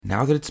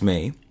now that it's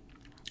May,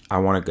 I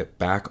want to get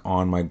back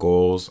on my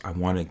goals. I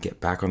want to get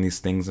back on these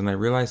things. And I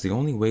realized the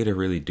only way to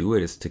really do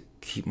it is to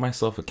keep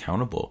myself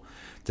accountable.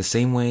 The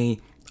same way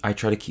I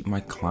try to keep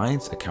my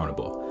clients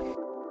accountable.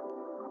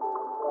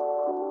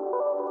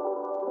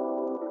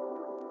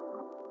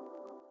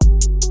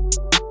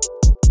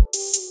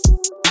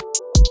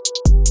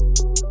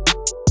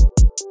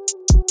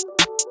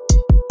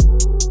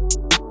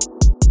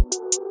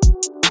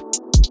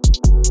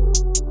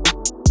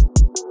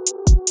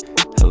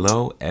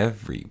 Hello,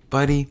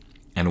 everybody,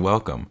 and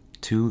welcome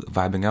to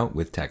Vibing Out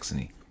with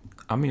Texany.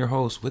 I'm your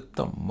host with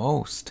the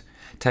most,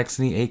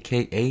 Texany,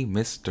 aka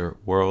Mr.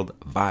 World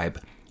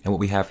Vibe. And what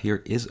we have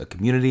here is a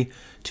community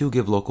to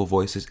give local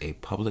voices a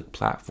public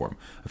platform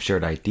of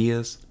shared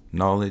ideas,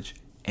 knowledge,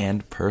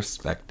 and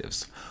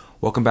perspectives.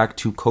 Welcome back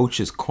to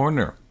Coach's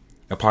Corner,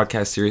 a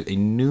podcast series, a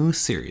new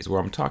series where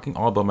I'm talking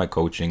all about my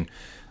coaching,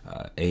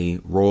 a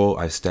role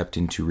I've stepped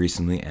into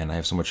recently, and I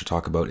have so much to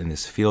talk about in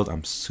this field.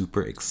 I'm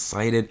super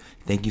excited.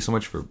 Thank you so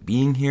much for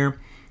being here.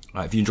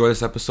 If you enjoy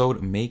this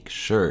episode, make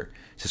sure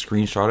to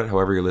screenshot it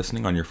however you're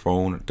listening on your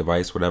phone,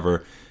 device,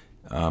 whatever.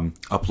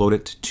 Upload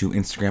it to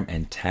Instagram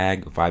and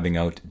tag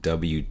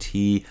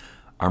VibingOutWT.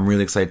 I'm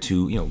really excited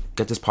to,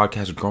 get this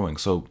podcast growing.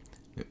 So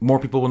more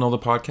people will know the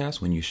podcast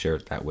when you share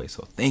it that way.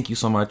 So thank you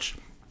so much.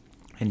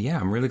 And yeah,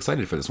 I'm really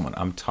excited for this one.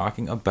 I'm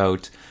talking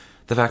about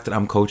the fact that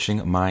I'm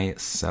coaching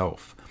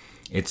myself.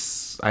 I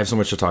have so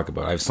much to talk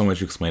about. I have so much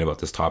to explain about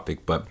this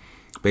topic, but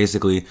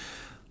basically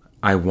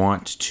I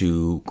want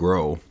to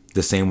grow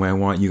the same way I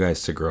want you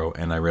guys to grow.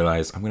 And I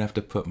realize I'm going to have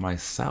to put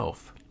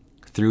myself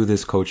through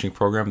this coaching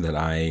program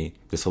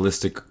this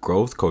holistic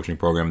growth coaching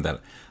program that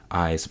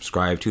I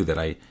subscribe to, that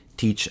I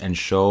teach and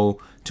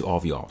show to all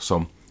of y'all.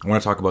 So I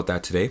want to talk about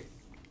that today.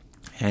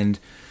 And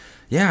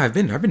yeah, I've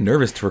been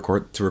nervous to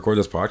record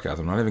this podcast.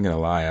 I'm not even going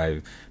to lie.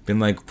 I've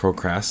been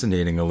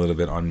procrastinating a little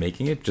bit on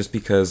making it just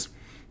because,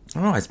 I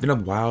don't know, it's been a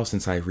while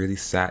since I really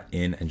sat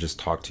in and just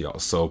talked to y'all.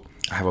 So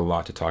I have a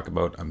lot to talk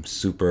about. I'm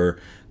super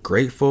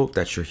grateful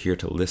that you're here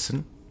to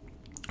listen.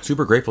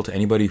 Super grateful to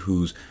anybody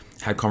who's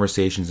had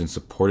conversations and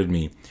supported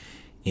me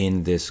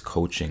in this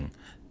coaching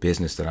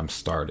business that I'm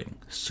starting.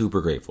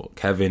 Super grateful.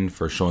 Kevin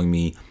for showing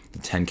me the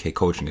 10K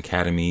Coaching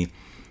Academy,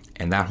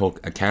 and that whole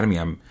academy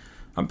I'm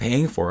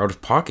paying for out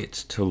of pocket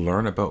to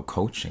learn about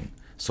coaching.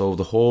 So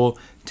the whole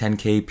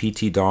 10K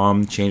PT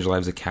Dom Change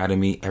Lives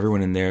Academy,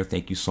 everyone in there,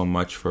 thank you so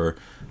much for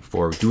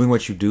doing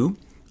what you do,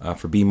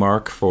 for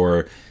BMark,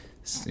 for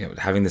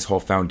having this whole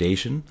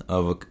foundation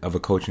of a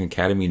coaching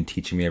academy and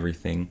teaching me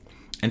everything.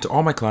 And to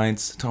all my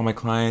clients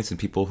and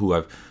people who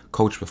I've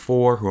coached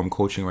before, who I'm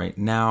coaching right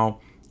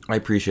now, I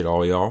appreciate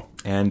all y'all.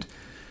 And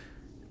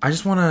I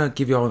just want to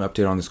give y'all an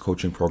update on this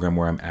coaching program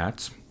where I'm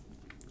at.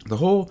 The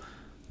whole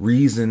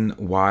reason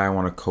why I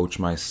want to coach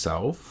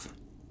myself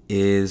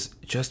is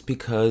just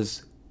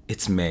because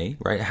it's May,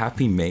 right?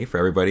 Happy May for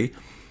everybody.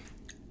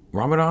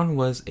 Ramadan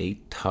was a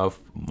tough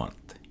month.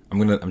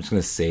 I'm just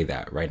gonna say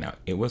that right now.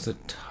 It was a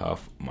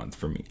tough month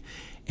for me.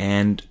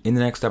 And in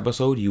the next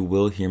episode, you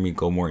will hear me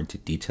go more into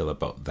detail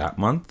about that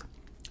month,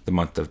 the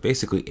month of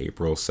basically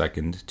April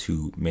 2nd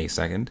to May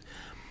 2nd.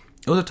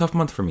 It was a tough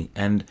month for me,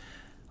 and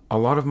a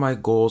lot of my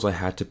goals I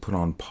had to put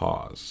on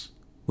pause,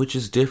 which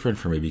is different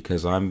for me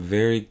because I'm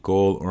very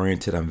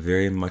goal-oriented. I'm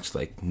very much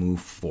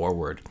move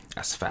forward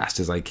as fast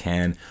as I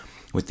can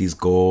with these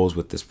goals,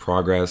 with this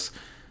progress.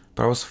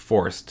 But I was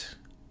forced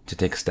to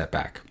take a step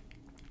back.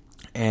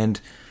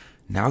 And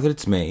now that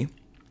it's May,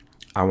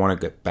 I want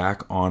to get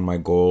back on my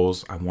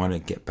goals. I want to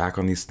get back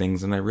on these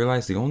things. And I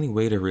realized the only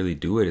way to really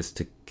do it is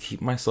to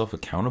keep myself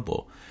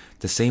accountable.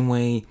 The same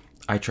way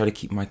I try to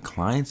keep my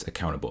clients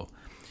accountable.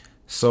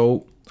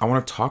 So I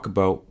want to talk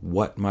about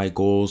what my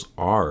goals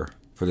are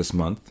for this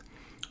month.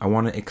 I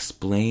want to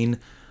explain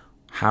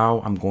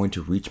how I'm going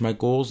to reach my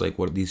goals.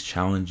 What are these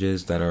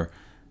challenges that are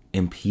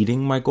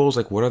impeding my goals?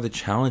 What are the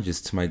challenges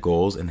to my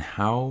goals, and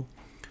how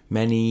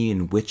many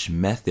and which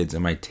methods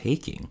am I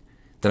taking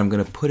that I'm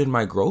going to put in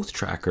my growth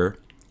tracker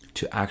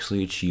to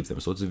actually achieve them?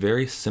 So it's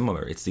very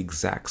similar. It's the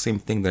exact same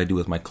thing that I do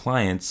with my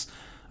clients.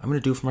 I'm going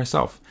to do for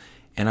myself.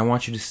 And I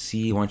want you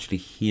to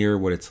hear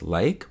what it's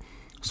like,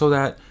 so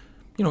that,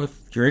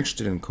 if you're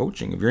interested in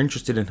coaching, if you're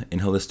interested in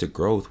holistic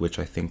growth, which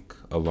I think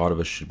a lot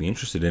of us should be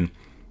interested in,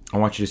 I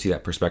want you to see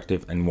that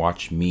perspective and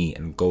watch me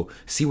and go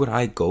see what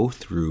I go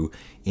through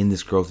in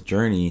this growth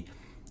journey.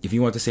 If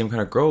you want the same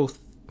kind of growth,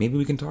 maybe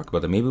we can talk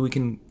about that. Maybe we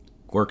can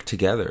work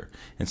together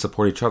and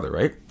support each other,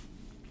 right?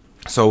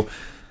 So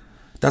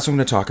that's what I'm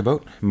going to talk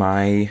about.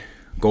 My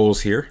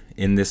goals here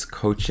in this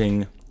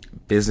coaching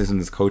business, in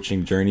this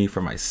coaching journey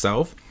for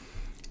myself.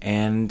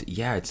 And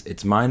yeah,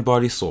 it's mind,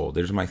 body, soul.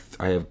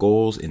 I have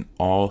goals in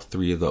all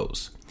three of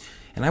those.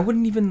 And I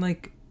wouldn't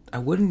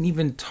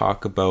even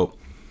talk about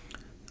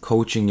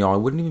coaching y'all. I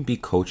wouldn't even be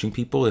coaching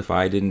people if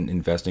I didn't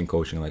invest in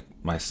coaching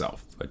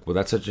myself.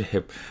 That's such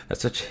a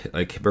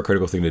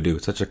hypocritical thing to do.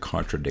 It's such a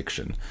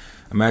contradiction.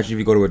 Imagine if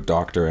you go to a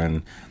doctor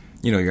and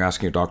you're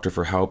asking your doctor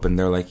for help, and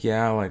they're like,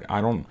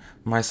 I don't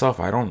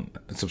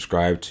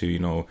subscribe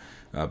to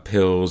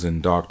pills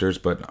and doctors,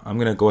 but I'm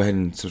going to go ahead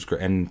and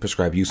subscribe and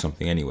prescribe you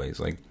something anyways.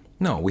 Like,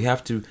 no, we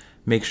have to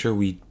make sure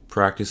we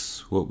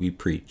practice what we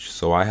preach.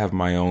 So I have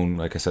my own,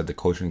 like I said, the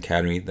coaching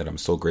academy that I'm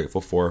so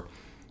grateful for.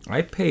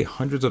 I pay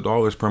hundreds of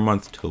dollars per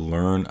month to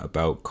learn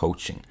about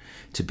coaching,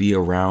 to be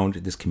around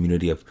this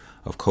community of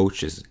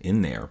coaches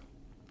in there.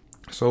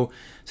 So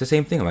it's the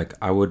same thing. Like,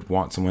 I would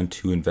want someone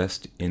to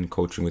invest in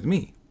coaching with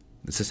me.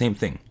 It's the same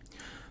thing.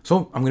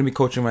 So I'm going to be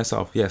coaching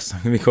myself. Yes,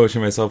 I'm going to be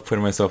coaching myself,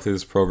 putting myself through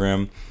this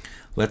program.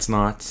 Let's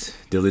not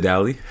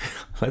dilly-dally.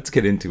 Let's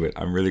get into it.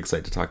 I'm really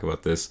excited to talk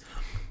about this.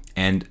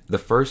 And the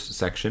first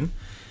section,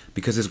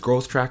 because this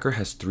growth tracker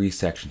has 3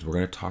 sections, we're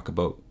going to talk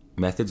about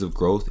methods of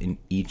growth in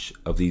each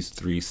of these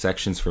 3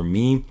 sections. For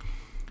me,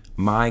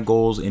 my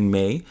goals in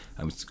May,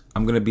 I'm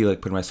going to be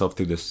like putting myself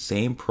through the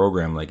same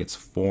program like it's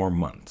 4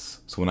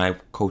 months. So when I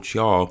coach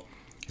y'all,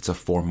 it's a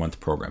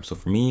 4-month program. So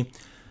for me,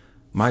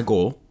 my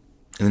goal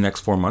in the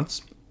next 4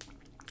 months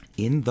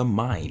in the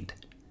mind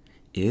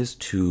is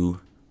to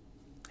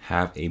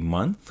have a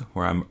month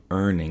where I'm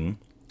earning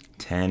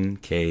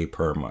 $10,000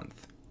 per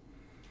month.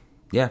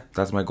 Yeah,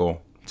 that's my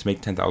goal, to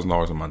make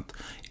 $10,000 a month,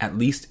 at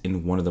least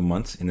in one of the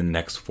months in the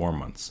next 4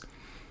 months.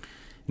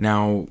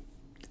 Now,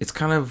 it's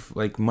kind of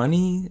like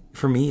money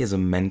for me is a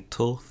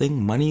mental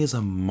thing. Money is a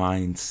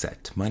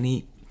mindset.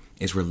 Money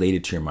is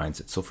related to your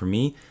mindset. So for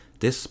me,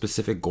 this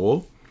specific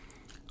goal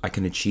I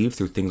can achieve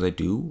through things I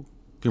do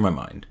through my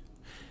mind.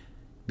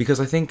 Because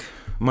I think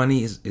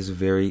money is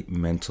very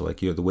mental. Like,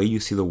 the way you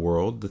see the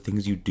world, the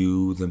things you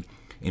do, the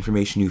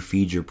information you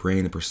feed your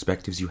brain, the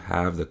perspectives you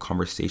have, the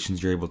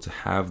conversations you're able to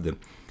have, the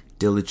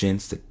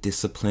diligence, the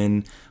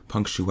discipline,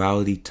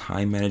 punctuality,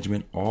 time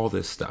management, all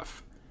this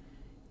stuff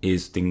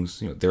is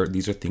things,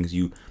 these are things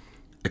you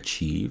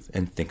achieve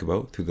and think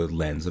about through the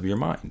lens of your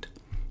mind.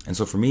 And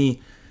so for me,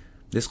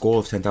 this goal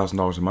of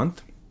 $10,000 a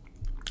month,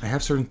 I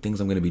have certain things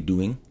I'm going to be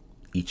doing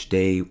each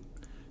day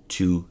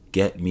to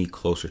get me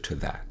closer to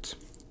that.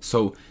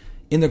 So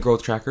in the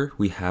growth tracker,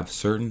 we have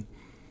certain,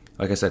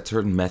 like I said,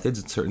 certain methods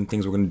and certain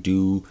things we're going to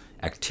do,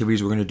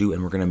 activities we're going to do,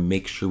 and we're going to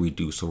make sure we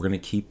do. So we're going to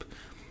keep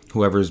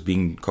whoever's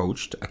being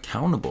coached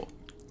accountable.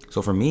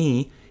 So for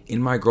me,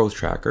 in my growth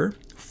tracker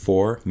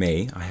for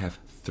May, I have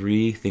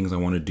 3 things I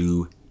want to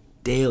do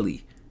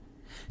daily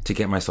to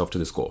get myself to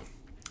this goal.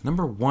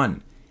 Number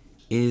 1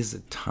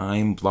 is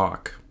time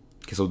block.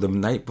 Okay, so the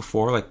night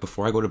before, like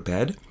before I go to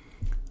bed,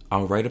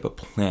 I'll write up a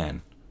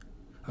plan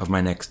of my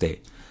next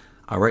day.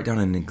 I'll write down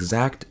an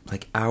exact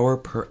hour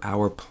per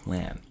hour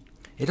plan.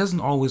 It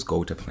doesn't always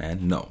go to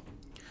plan, no.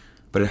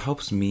 But it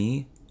helps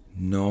me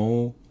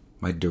know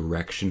my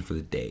direction for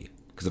the day.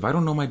 Because if I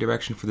don't know my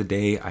direction for the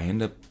day, I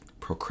end up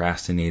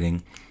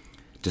procrastinating,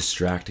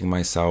 distracting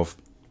myself.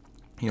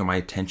 My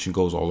attention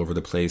goes all over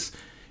the place.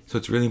 So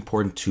it's really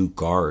important to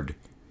guard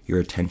your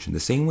attention. The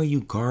same way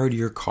you guard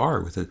your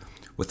car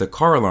with a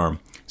car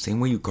alarm. Same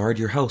way you guard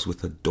your house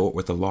with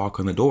a lock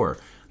on the door.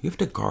 You have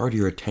to guard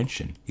your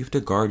attention. You have to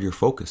guard your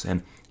focus.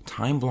 And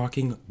time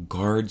blocking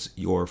guards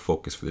your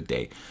focus for the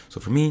day. So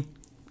for me,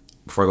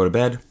 before I go to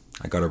bed,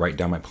 I got to write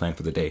down my plan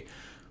for the day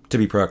to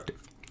be productive.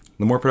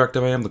 The more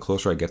productive I am, the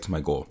closer I get to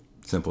my goal.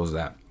 Simple as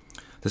that.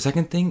 The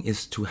second thing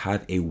is to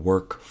have a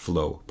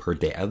workflow per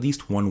day. At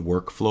least one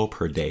workflow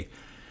per day.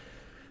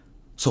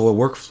 So a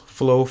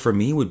workflow for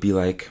me would be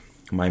like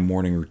my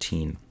morning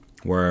routine,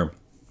 where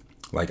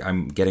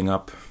I'm getting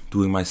up,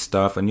 doing my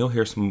stuff, and you'll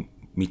hear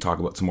me talk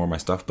about some more of my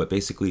stuff, but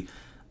basically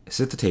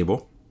sit at the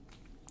table,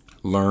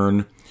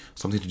 learn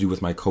something to do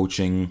with my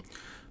coaching,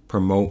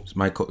 promote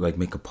my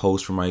make a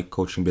post for my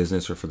coaching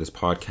business or for this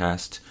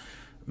podcast,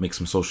 make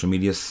some social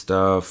media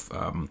stuff,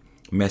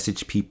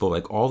 message people,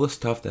 all the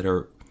stuff that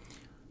are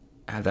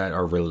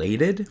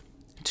related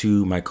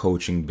to my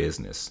coaching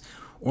business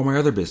or my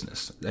other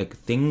business,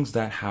 things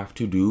that have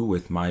to do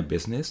with my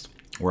business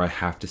where I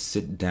have to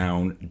sit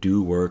down,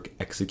 do work,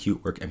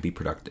 execute work, and be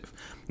productive.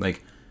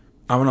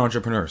 I'm an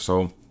entrepreneur,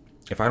 so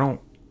if I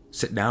don't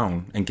sit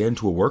down and get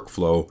into a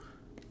workflow,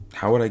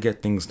 how would I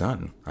get things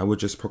done? I would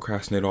just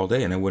procrastinate all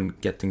day and I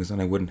wouldn't get things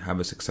done. I wouldn't have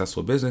a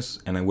successful business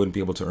and I wouldn't be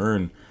able to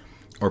earn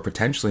or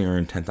potentially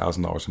earn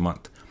 $10,000 a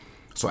month.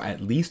 So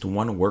at least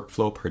one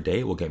workflow per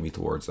day will get me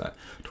towards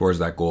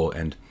that goal.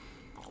 And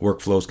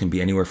workflows can be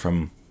anywhere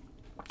from,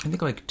 I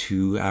think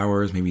 2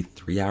 hours, maybe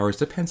 3 hours.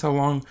 Depends how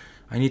long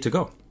I need to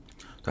go.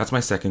 That's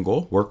my second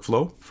goal,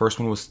 workflow. First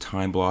one was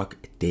time block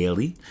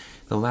daily.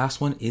 The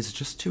last one is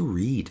just to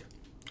read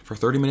for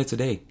 30 minutes a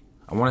day.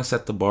 I want to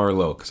set the bar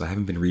low because I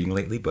haven't been reading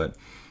lately, but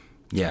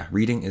yeah,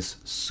 reading is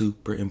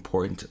super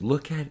important.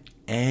 Look at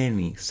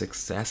any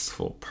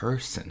successful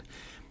person,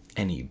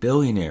 any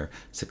billionaire,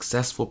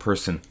 successful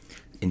person,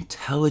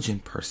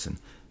 intelligent person.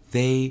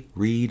 They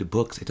read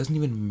books. It doesn't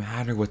even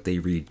matter what they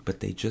read,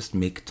 but they just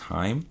make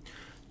time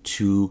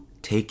to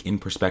take in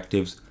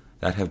perspectives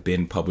that have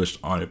been published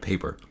on a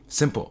paper.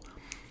 Simple.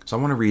 So I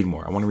want to read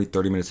more. I want to read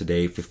 30 minutes a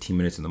day, 15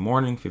 minutes in the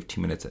morning,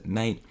 15 minutes at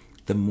night.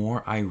 The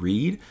more I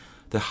read,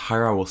 the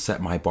higher I will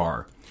set my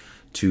bar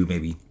to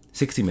maybe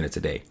 60 minutes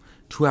a day,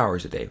 2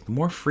 hours a day. The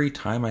more free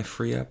time I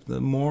free up, the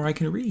more I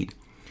can read.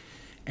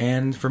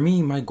 And for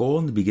me, my goal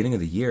in the beginning of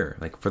the year,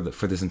 like for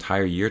this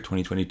entire year,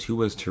 2022,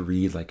 was to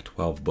read like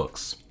 12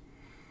 books.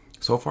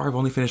 So far, I've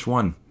only finished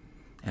one,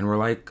 and we're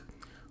like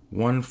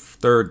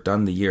 1/3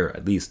 done the year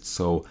at least.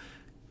 So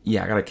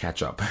yeah, I gotta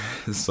catch up.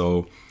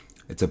 So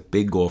it's a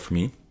big goal for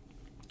me.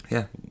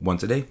 Yeah,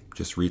 once a day,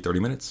 just read 30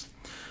 minutes.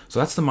 So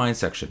that's the mind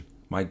section.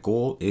 My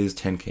goal is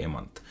 10K a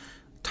month.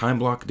 Time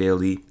block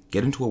daily,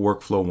 get into a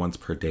workflow once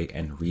per day,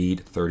 and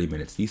read 30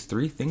 minutes. These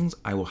 3 things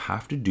I will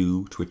have to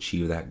do to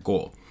achieve that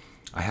goal.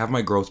 I have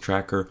my growth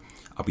tracker.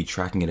 I'll be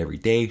tracking it every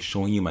day,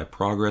 showing you my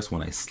progress.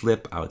 When I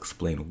slip, I'll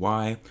explain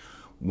why.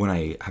 When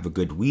I have a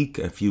good week,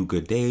 a few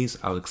good days,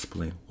 I'll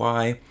explain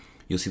why.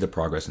 You'll see the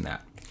progress in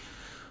that.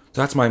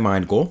 So that's my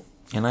mind goal.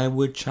 And I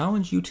would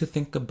challenge you to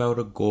think about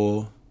a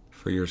goal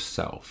for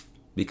yourself.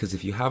 Because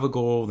if you have a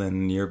goal,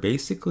 then you're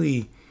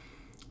basically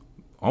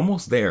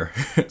almost there.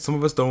 Some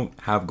of us don't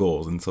have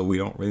goals, and so we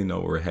don't really know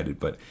where we're headed.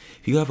 But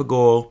if you have a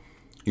goal,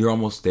 you're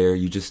almost there.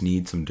 You just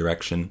need some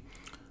direction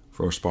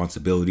for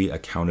responsibility,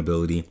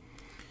 accountability.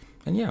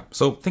 And yeah,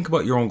 so think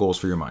about your own goals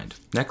for your mind.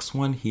 Next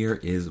one here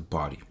is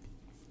body.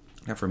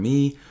 Now for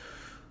me,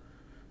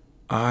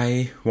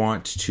 I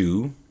want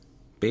to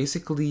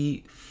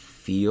basically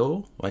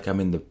feel like I'm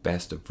in the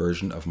best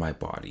version of my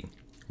body.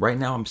 Right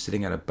now I'm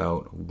sitting at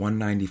about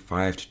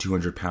 195 to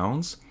 200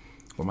 pounds,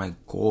 but my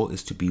goal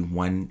is to be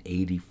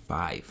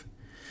 185.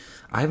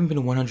 I haven't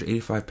been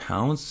 185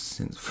 pounds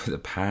since for the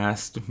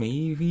past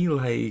maybe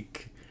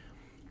like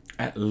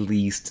at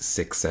least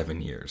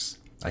 6-7 years.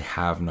 I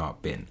have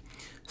not been.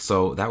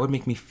 So that would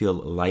make me feel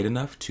light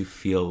enough to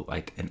feel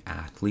like an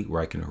athlete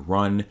where I can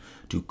run,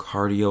 do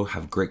cardio,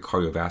 have great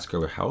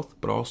cardiovascular health,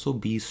 but also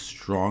be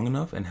strong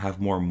enough and have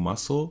more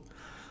muscle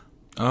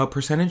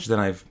percentage than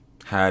I've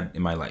had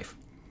in my life.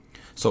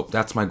 So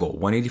that's my goal,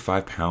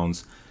 185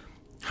 pounds.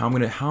 How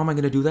am I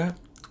gonna do that?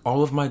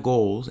 All of my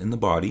goals in the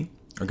body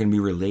are gonna be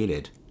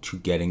related to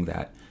getting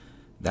that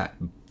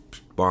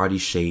body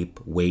shape,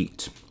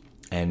 weight,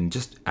 and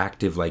just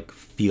active like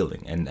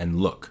feeling and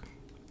look.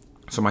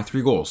 So my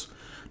 3 goals.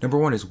 Number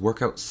 1 is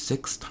work out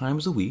 6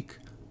 times a week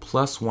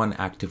plus 1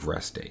 active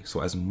rest day.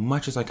 So as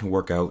much as I can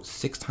work out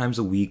 6 times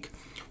a week,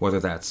 whether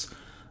that's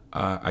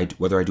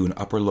whether I do an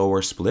upper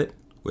lower split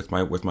with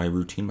my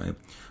routine,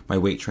 my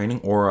weight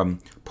training, or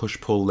push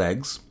pull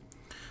legs.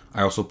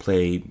 I also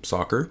play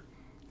soccer.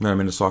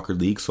 I'm in a soccer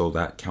league, so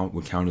that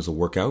would count as a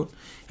workout.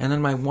 And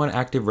then my 1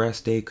 active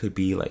rest day could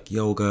be like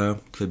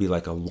yoga, could be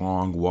like a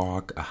long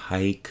walk, a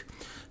hike,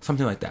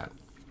 something like that.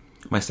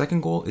 My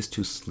second goal is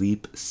to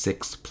sleep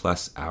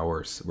 6+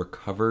 hours.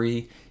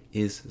 Recovery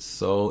is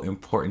so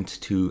important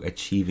to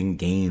achieving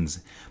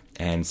gains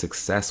and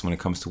success when it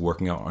comes to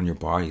working out on your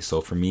body. So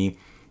for me,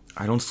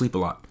 I don't sleep a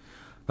lot.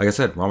 Like I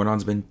said,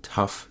 Ramadan's been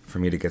tough for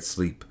me to get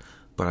sleep,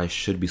 but I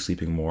should be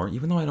sleeping more,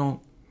 even though I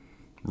don't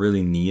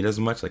really need as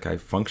much. Like I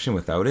function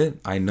without it.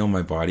 I know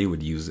my body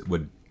would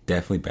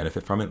definitely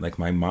benefit from it. Like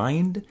my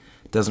mind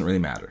doesn't really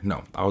matter.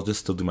 No, I'll just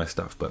still do my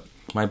stuff, but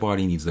my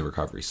body needs the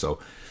recovery. So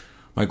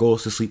my goal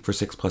is to sleep for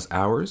 6+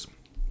 hours,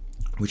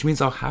 which means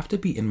I'll have to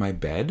be in my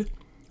bed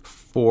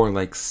for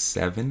like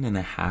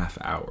 7.5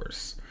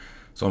 hours.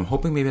 So I'm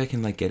hoping maybe I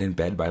can like get in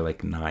bed by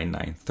like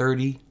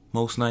 9:30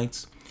 most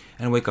nights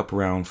and wake up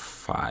around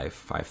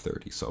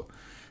 5:30. So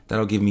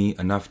that'll give me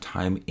enough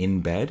time in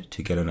bed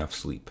to get enough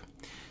sleep.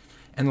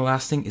 And the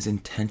last thing is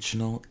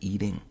intentional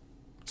eating.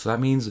 So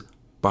that means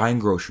buying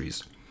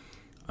groceries,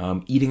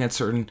 eating at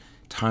certain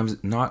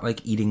times, not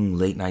like eating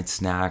late night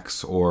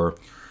snacks or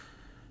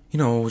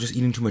just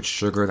eating too much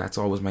sugar. That's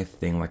always my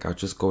thing. Like I'll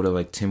just go to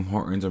like Tim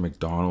Hortons or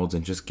McDonald's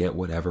and just get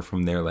whatever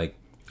from there. Like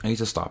I need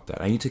to stop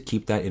that. I need to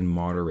keep that in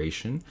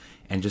moderation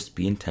and just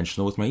be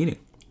intentional with my eating.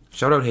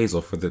 Shout out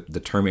Hazel for the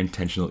term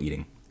intentional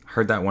eating. I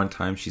heard that one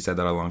time. She said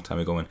that a long time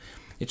ago and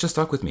it just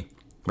stuck with me,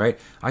 right?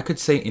 I could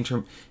say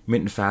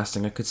intermittent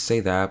fasting. I could say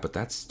that, but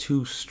that's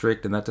too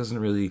strict and that doesn't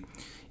really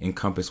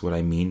encompass what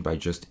I mean by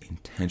just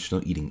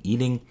intentional eating.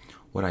 Eating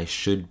what I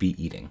should be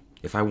eating.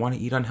 If I want to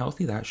eat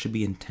unhealthy, that should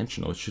be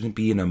intentional. It shouldn't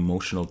be an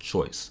emotional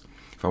choice.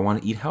 If I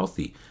want to eat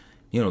healthy,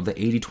 the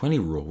 80-20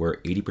 rule where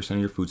 80% of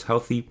your food's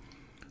healthy,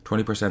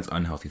 20% is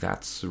unhealthy.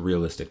 That's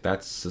realistic.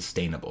 That's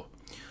sustainable.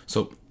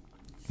 So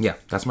yeah,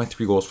 that's my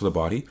 3 goals for the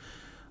body.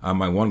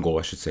 My 1 goal,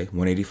 I should say,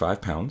 185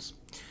 pounds.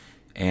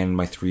 And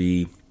my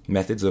 3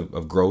 methods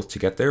of growth to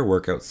get there: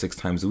 work out 6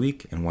 times a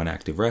week and 1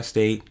 active rest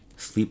day,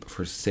 sleep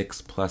for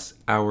 6+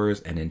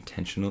 hours, and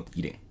intentional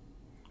eating.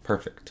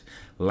 Perfect.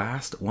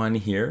 Last one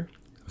here.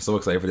 I'm so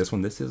excited for this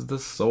one. This is the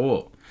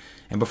soul.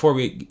 And before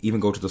we even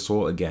go to the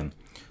soul again,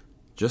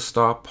 just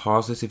stop,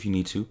 pause this if you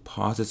need to,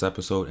 pause this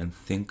episode and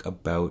think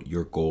about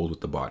your goals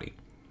with the body.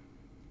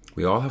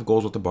 We all have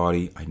goals with the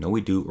body. I know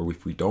we do, or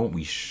if we don't,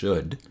 we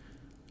should,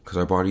 because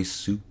our body is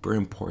super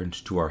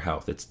important to our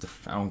health. It's the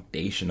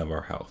foundation of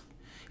our health,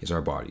 is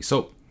our body.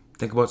 So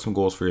think about some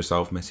goals for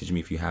yourself. Message me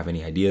if you have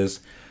any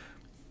ideas.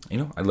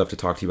 I'd love to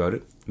talk to you about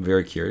it. I'm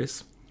very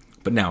curious.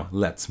 But now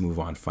let's move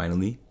on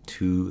finally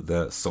to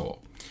the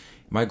soul.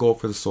 My goal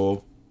for the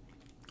soul,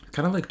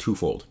 kind of like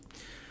twofold.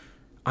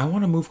 I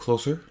want to move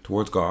closer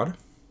towards God,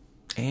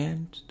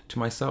 and to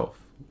myself,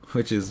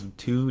 which is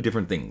two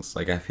different things.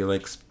 Like, I feel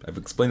like I've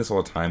explained this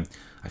all the time.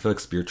 I feel like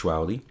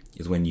spirituality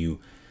is when you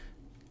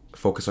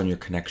focus on your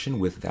connection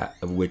with that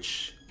of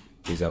which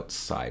is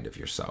outside of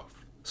yourself.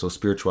 So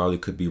spirituality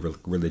could be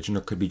religion,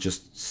 or could be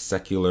just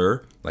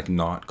secular, like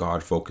not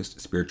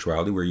God-focused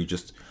spirituality, where you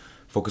just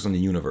focus on the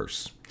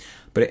universe.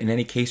 But in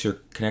any case, you're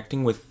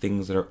connecting with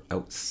things that are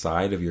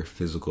outside of your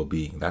physical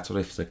being. That's what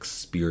I feel like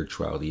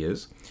spirituality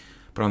is.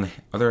 But on the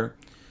other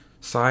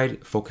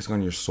side, focusing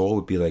on your soul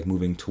would be like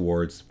moving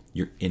towards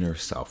your inner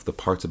self, the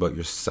parts about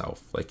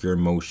yourself, like your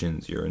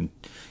emotions, your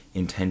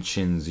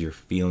intentions, your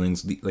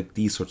feelings, like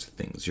these sorts of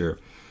things.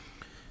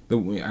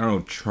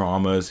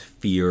 Traumas,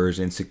 fears,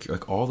 insecure,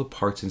 like all the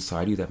parts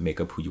inside you that make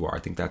up who you are. I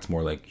think that's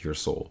more like your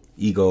soul,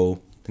 ego,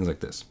 things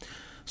like this.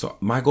 So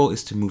my goal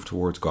is to move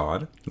towards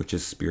God, which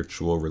is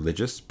spiritual,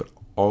 religious, but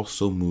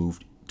also move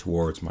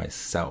towards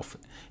myself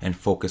and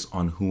focus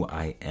on who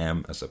I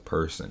am as a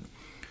person.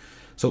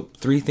 So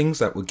 3 things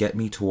that would get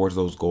me towards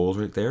those goals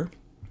right there.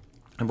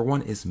 Number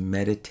 1 is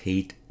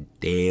meditate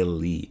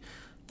daily.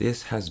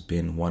 This has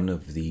been one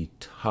of the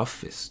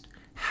toughest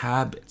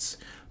habits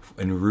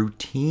and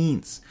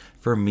routines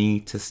for me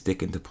to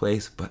stick into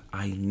place, but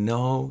I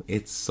know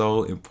it's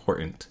so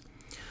important.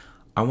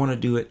 I want to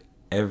do it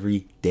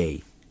every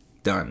day.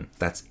 Done.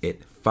 That's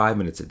it. 5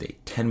 minutes a day,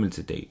 10 minutes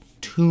a day,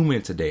 2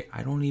 minutes a day.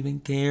 I don't even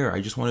care. I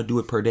just want to do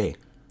it per day.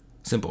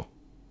 Simple.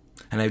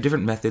 And I have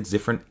different methods,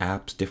 different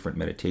apps, different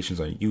meditations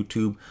on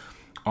YouTube,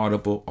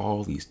 Audible,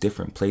 all these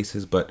different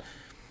places, but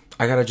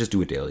I gotta just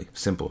do it daily.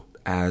 Simple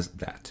as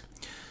that.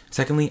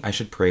 Secondly, I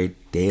should pray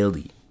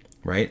daily,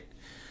 right?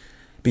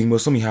 Being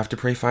Muslim, you have to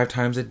pray 5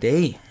 times a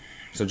day.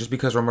 So just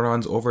because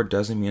Ramadan's over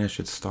doesn't mean I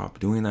should stop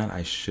doing that.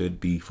 I should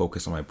be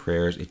focused on my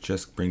prayers. It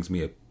just brings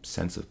me a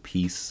sense of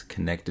peace,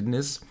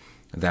 connectedness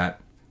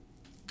that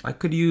I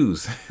could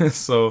use.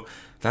 So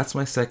that's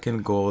my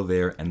second goal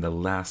there. And the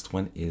last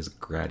one is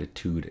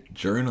gratitude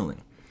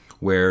journaling,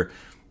 where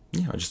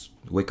I just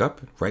wake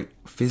up,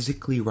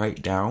 physically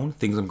write down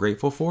things I'm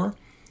grateful for,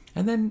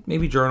 and then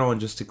maybe journal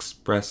and just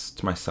express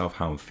to myself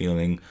how I'm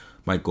feeling,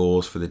 my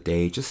goals for the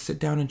day. Just sit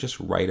down and just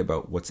write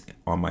about what's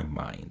on my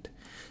mind.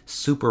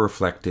 Super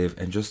reflective,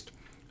 and just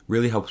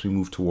really helps me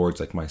move towards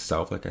like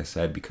myself, like I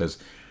said, because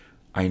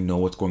I know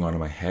what's going on in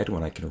my head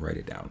when I can write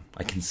it down.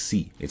 I can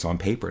see it's on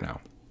paper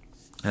now.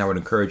 And I would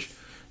encourage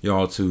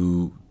y'all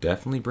to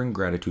definitely bring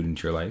gratitude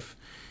into your life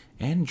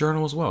and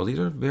journal as well. These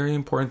are very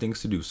important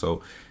things to do.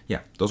 So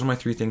yeah, those are my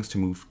 3 things to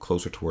move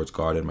closer towards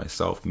God and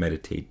myself: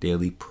 meditate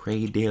daily,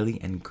 pray daily,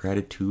 and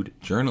gratitude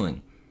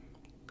journaling.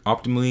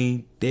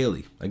 Optimally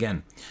daily,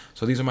 again.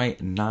 So these are my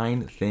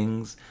 9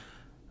 things,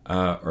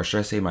 or should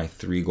I say my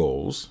 3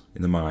 goals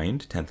in the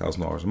mind: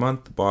 $10,000 a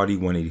month, body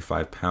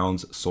 185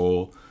 pounds,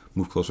 soul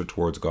move closer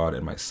towards God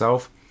and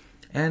myself.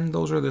 And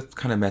those are the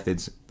kind of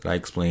methods that I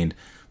explained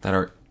that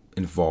are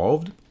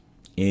involved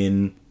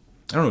in,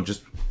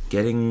 just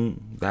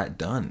getting that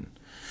done.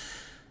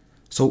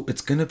 So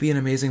it's going to be an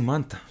amazing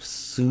month.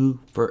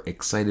 Super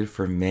excited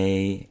for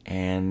May.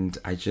 And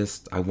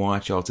I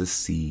want y'all to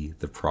see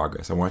the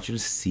progress. I want you to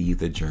see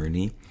the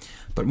journey.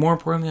 But more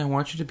importantly, I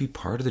want you to be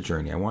part of the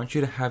journey. I want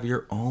you to have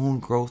your own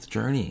growth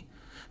journey.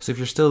 So if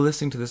you're still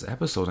listening to this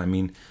episode,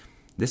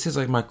 this is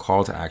like my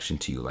call to action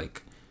to you.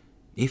 Like,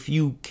 if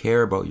you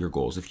care about your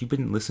goals, if you've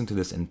been listening to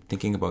this and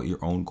thinking about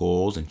your own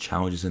goals and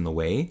challenges in the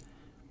way,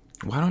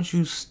 why don't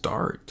you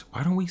start?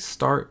 Why don't we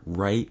start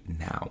right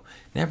now?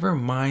 Never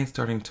mind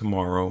starting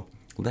tomorrow.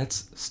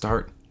 Let's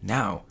start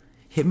now.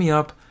 Hit me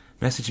up,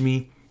 message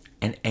me,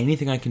 and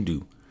anything I can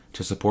do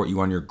to support you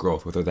on your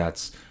growth, whether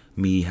that's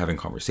me having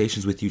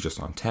conversations with you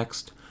just on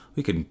text.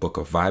 We can book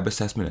a vibe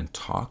assessment and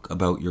talk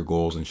about your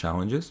goals and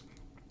challenges.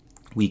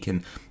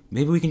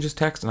 Maybe we can just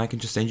text and I can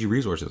just send you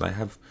resources. I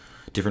have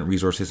different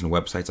resources and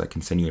websites I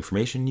can send you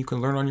information you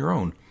can learn on your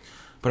own.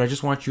 But I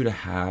just want you to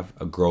have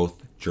a growth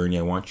journey.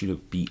 I want you to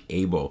be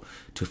able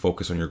to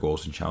focus on your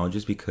goals and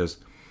challenges, because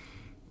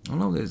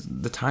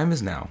the time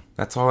is now.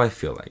 That's all I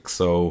feel like.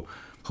 So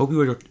hope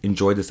you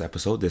enjoyed this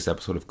episode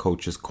of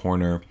Coach's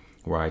Corner,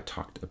 where I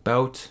talked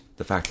about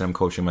the fact that I'm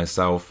coaching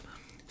myself.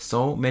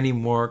 So many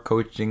more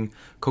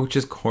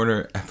Coach's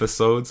Corner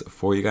episodes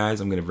for you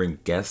guys. I'm going to bring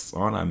guests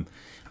on.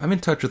 I'm in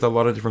touch with a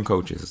lot of different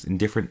coaches and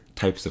different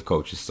types of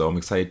coaches. So I'm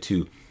excited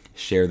to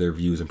share their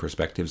views and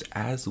perspectives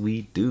as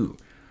we do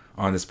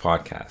on this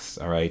podcast.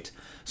 All right.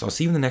 So I'll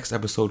see you in the next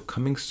episode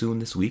coming soon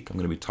this week. I'm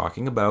going to be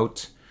talking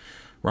about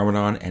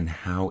Ramadan and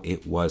how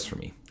it was for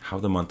me, how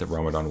the month of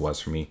Ramadan was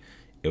for me.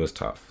 It was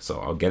tough. So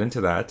I'll get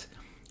into that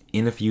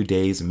in a few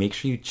days. Make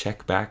sure you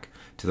check back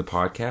to the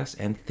podcast,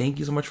 and thank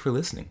you so much for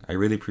listening. I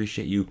really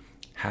appreciate you.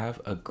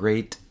 Have a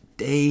great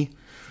day.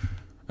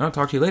 And I'll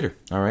talk to you later.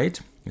 All right.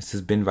 This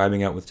has been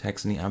Vibing Out with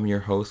Texany. I'm your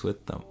host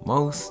with the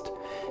most,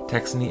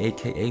 Texany,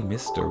 aka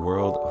Mr.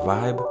 World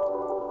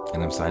Vibe.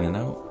 And I'm signing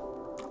out.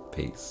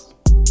 Peace.